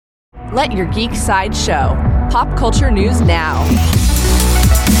Let your geek side show. Pop culture news now.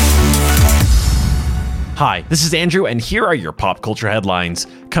 Hi, this is Andrew, and here are your pop culture headlines.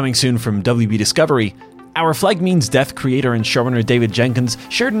 Coming soon from WB Discovery, Our Flag Means Death creator and showrunner David Jenkins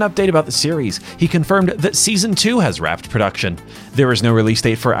shared an update about the series. He confirmed that Season 2 has wrapped production. There is no release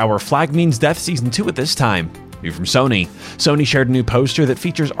date for Our Flag Means Death Season 2 at this time. New from Sony. Sony shared a new poster that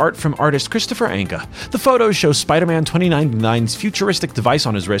features art from artist Christopher Anka. The photos show Spider-Man 2099's futuristic device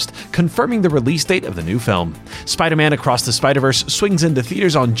on his wrist, confirming the release date of the new film. Spider-Man Across the Spider-Verse swings into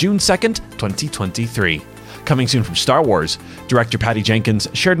theaters on June 2nd, 2023. Coming soon from Star Wars, director Patty Jenkins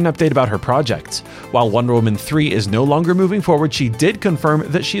shared an update about her projects. While Wonder Woman 3 is no longer moving forward, she did confirm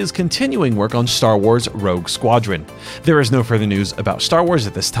that she is continuing work on Star Wars Rogue Squadron. There is no further news about Star Wars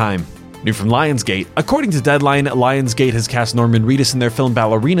at this time. New from Lionsgate. According to Deadline, Lionsgate has cast Norman Reedus in their film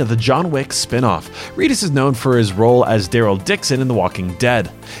Ballerina, the John Wick spin-off. Reedus is known for his role as Daryl Dixon in The Walking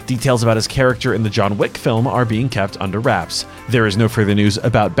Dead. Details about his character in the John Wick film are being kept under wraps. There is no further news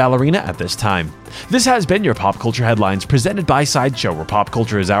about Ballerina at this time. This has been your Pop Culture Headlines, presented by Sideshow, where pop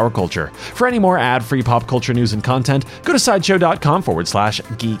culture is our culture. For any more ad-free pop culture news and content, go to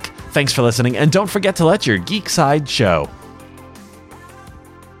sideshow.com/geek. Thanks for listening, and don't forget to let your geek side show.